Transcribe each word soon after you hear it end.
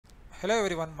Hello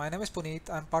everyone, my name is Puneet.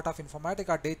 I'm part of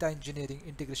Informatica Data Engineering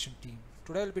Integration team.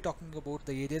 Today I'll be talking about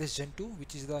the ADLS Gen2,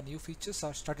 which is the new features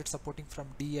I started supporting from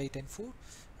DEI 10.4.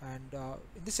 And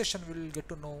in this session we'll get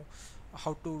to know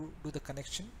how to do the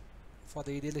connection for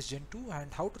the ADLS Gen2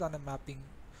 and how to run a mapping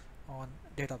on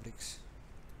Databricks.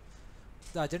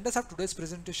 The agendas of today's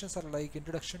presentations are like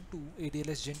introduction to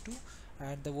ADLS Gen2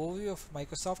 and the overview of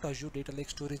Microsoft Azure Data Lake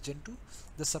Storage Gen2,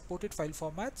 the supported file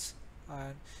formats,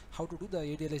 and how to do the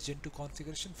ADLS Gen2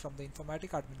 configuration from the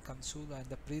Informatica Admin Console and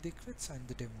the prerequisites and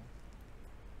the demo.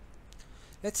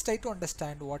 Let's try to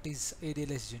understand what is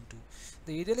ADLS Gen2.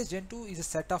 The ADLS Gen2 is a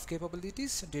set of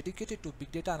capabilities dedicated to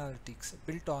big data analytics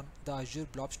built on the Azure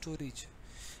Blob Storage.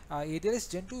 ADLS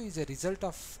Gen2 is a result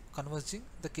of converging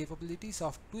the capabilities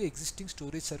of two existing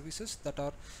storage services that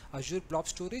are Azure Blob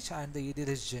Storage and the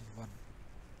ADLS Gen1.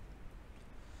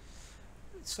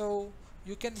 So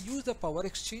you can use the Power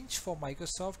Exchange for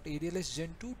Microsoft ADLS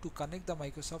Gen2 to connect the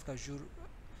Microsoft Azure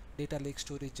Data Lake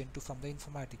Storage Gen2 from the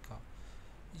Informatica.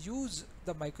 Use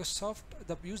the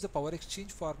Power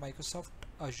Exchange for Microsoft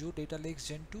Azure Data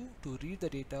Lakes Gen2 to read the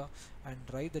data and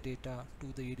write the data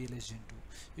to the ADLS Gen2.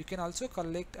 You can also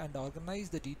collect and organize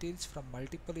the details from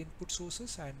multiple input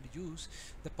sources and use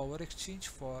the Power Exchange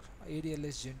for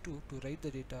ADLS Gen2 to write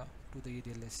the data to the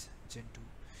ADLS Gen2.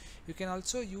 You can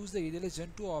also use the ADLS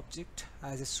Gen2 object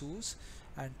as a source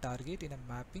and target in a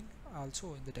mapping,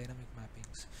 also in the dynamic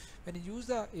mappings. When you use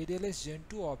the ADLS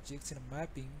Gen2 objects in a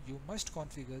mapping, you must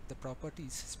configure the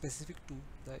properties specific to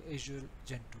the Azure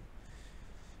Gen2.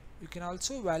 You can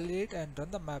also validate and run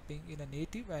the mapping in a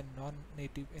native and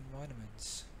non-native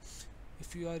environments.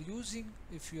 If you are using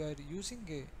a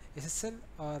SSL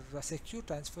or a secure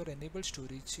transfer enabled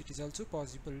storage, it is also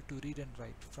possible to read and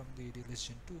write from the ADLS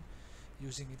Gen2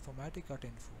 using Informatica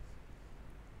 10.4.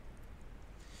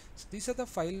 So these are the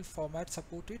file formats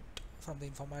supported from the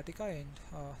Informatica, and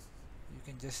you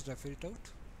can just refer it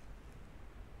out.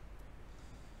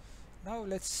 Now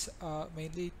let's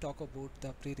mainly talk about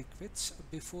the prerequisites.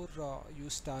 Before you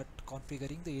start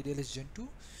configuring the ADLS Gen2,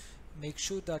 make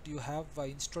sure that you have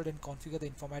installed and configured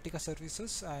the Informatica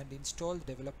services and install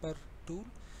developer tool,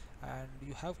 and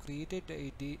you have created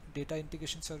a data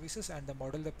integration services and the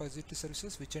model repository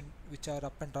services which are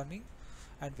up and running,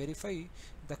 and verify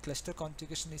the cluster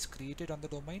configuration is created on the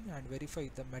domain, and verify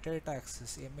the metadata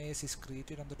access MAS is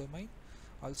created on the domain.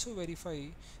 Also verify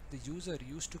the user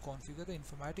used to configure the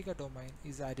Informatica domain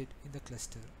is added in the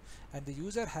cluster, and the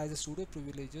user has a sudo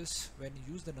privileges when you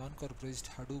use the non-corporatized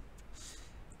Hadoop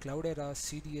Cloudera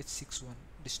CDH61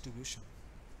 distribution.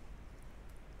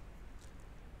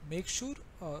 Make sure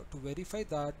to verify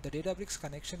that the Databricks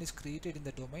connection is created in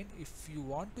the domain. If you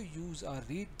want to use or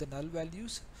read the null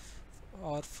values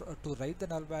or to write the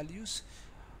null values,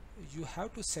 you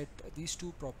have to set these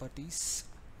two properties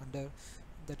under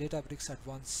the Databricks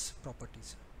advanced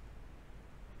properties.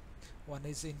 One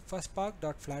is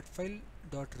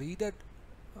infospark.flatfile.reader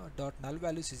null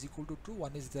values is equal to true.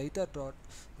 One is writer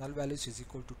null values is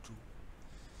equal to true.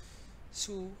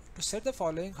 So to set the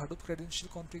following Hadoop credential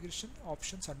configuration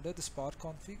options under the Spark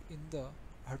config in the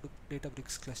Hadoop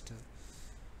Databricks cluster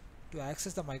to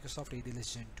access the Microsoft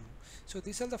ADLS Gen2. So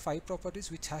these are the 5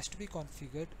 properties which has to be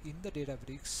configured in the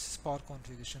Databricks Spark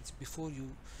configurations before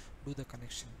you do the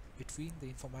connection between the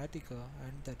Informatica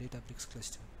and the Databricks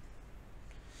cluster.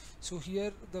 So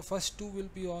here the first two will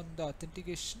be on the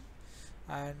authentication,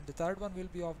 and the third one will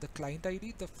be of the client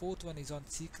ID, the fourth one is on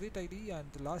secret ID,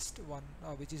 and the last one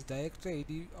which is directory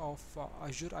ID of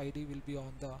Azure ID will be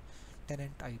on the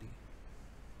tenant ID.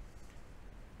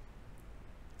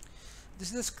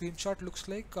 This is a screenshot looks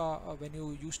like when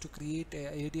you used to create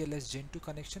a ADLS Gen2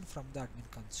 connection from the admin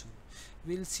console.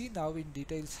 We'll see now in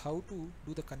details how to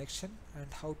do the connection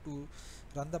and how to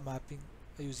run the mapping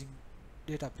using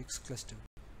Databricks cluster.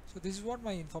 So this is what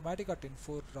my Informatica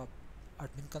 10.4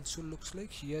 admin console looks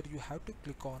like. Here you have to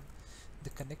click on the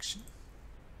connection,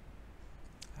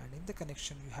 and in the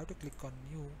connection you have to click on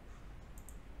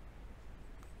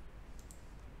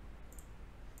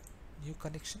new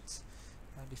connections,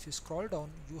 and if you scroll down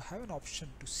you have an option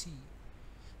to see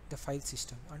the file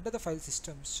system. Under the file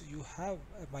systems you have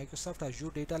a Microsoft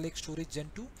Azure Data Lake Storage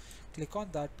Gen2. Click on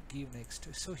that, give next.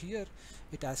 So here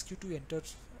it asks you to enter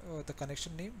the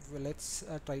connection name. Well, let's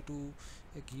try to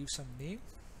give some name.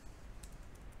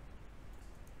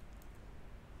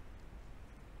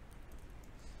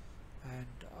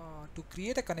 And to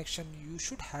create a connection you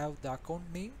should have the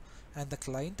account name and the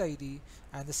client ID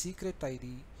and the secret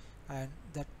ID and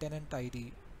the tenant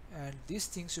ID, and these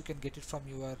things you can get it from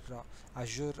your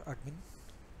Azure admin.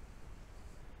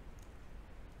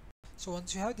 So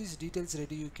once you have these details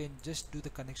ready, you can just do the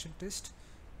connection test.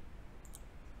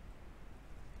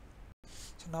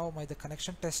 So now the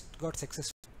connection test got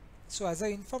successful. So as I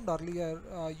informed earlier,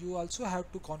 you also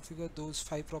have to configure those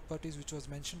 5 properties which was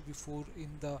mentioned before in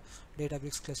the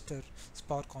Databricks cluster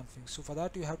Spark config. So for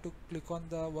that you have to click on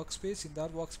the workspace. In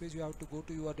that workspace you have to go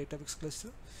to your Databricks cluster,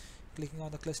 clicking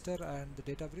on the cluster and the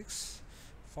Databricks,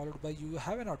 followed by you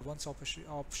have an advanced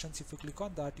options. If you click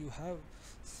on that, you have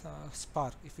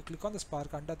Spark. If you click on the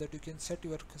Spark, under that you can set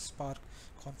your Spark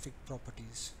config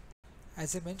properties.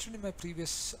 As I mentioned in my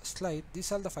previous slide,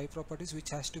 these are the 5 properties which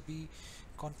has to be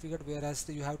configured, whereas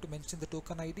you have to mention the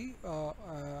token ID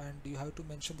and you have to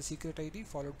mention the secret ID,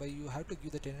 followed by you have to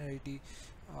give the tenant ID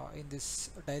in this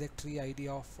directory ID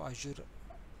of Azure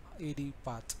AD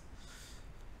path.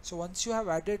 So once you have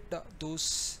added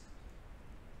those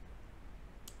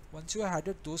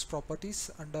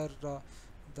properties under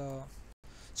the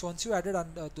once you added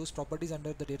those properties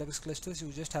under the database clusters,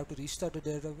 you just have to restart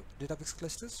the database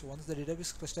clusters. So once the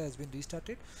database cluster has been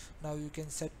restarted, now you can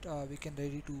we can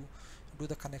ready to do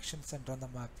the connections and run the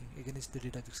mapping against the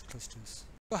database clusters.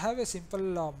 So I have a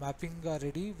simple mapping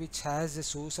ready, which has a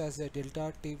source as a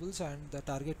delta tables and the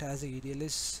target as a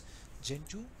ADLS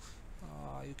Gen2.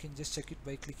 You can just check it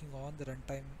by clicking on the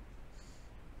runtime.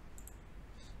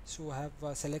 So I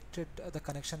have selected the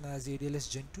connection as ADLS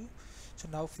Gen2. So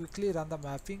now quickly run the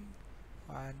mapping,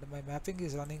 and my mapping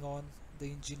is running on the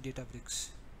engine Databricks.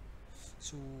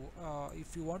 So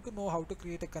if you want to know how to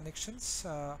create a connections,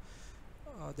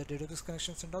 the Databricks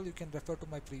connections and all, you can refer to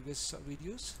my previous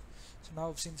videos. So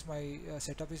now since my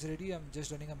setup is ready, I'm just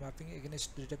running a mapping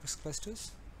against Databricks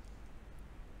clusters.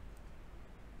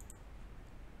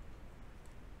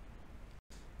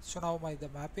 So now the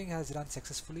mapping has run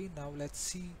successfully. Now let's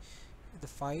see the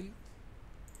file.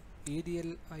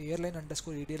 airline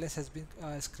underscore ADLS has been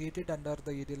created under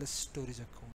the ADLS storage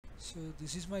account. So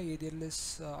this is my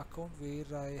ADLS account where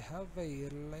I have a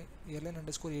airline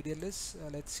underscore ADLS.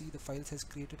 Let's see the files has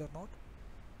created or not.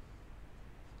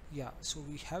 Yeah, so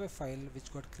we have a file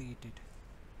which got created.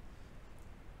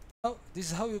 Now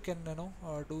this is how you can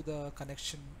do the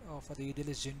connection for the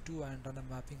ADLS Gen2 and run a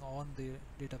mapping on the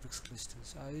Databricks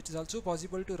clusters. It is also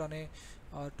possible to run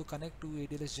to connect to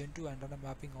ADLS Gen2 and run a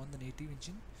mapping on the native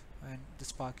engine and the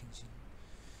Spark engine.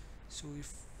 So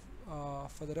if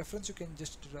for the reference, you can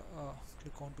just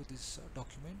click on to this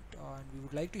document, and we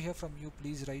would like to hear from you.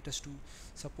 Please write us to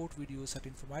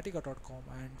supportvideos@informatica.com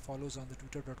and follow us on the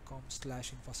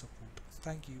twitter.com/infosupport.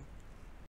 Thank you.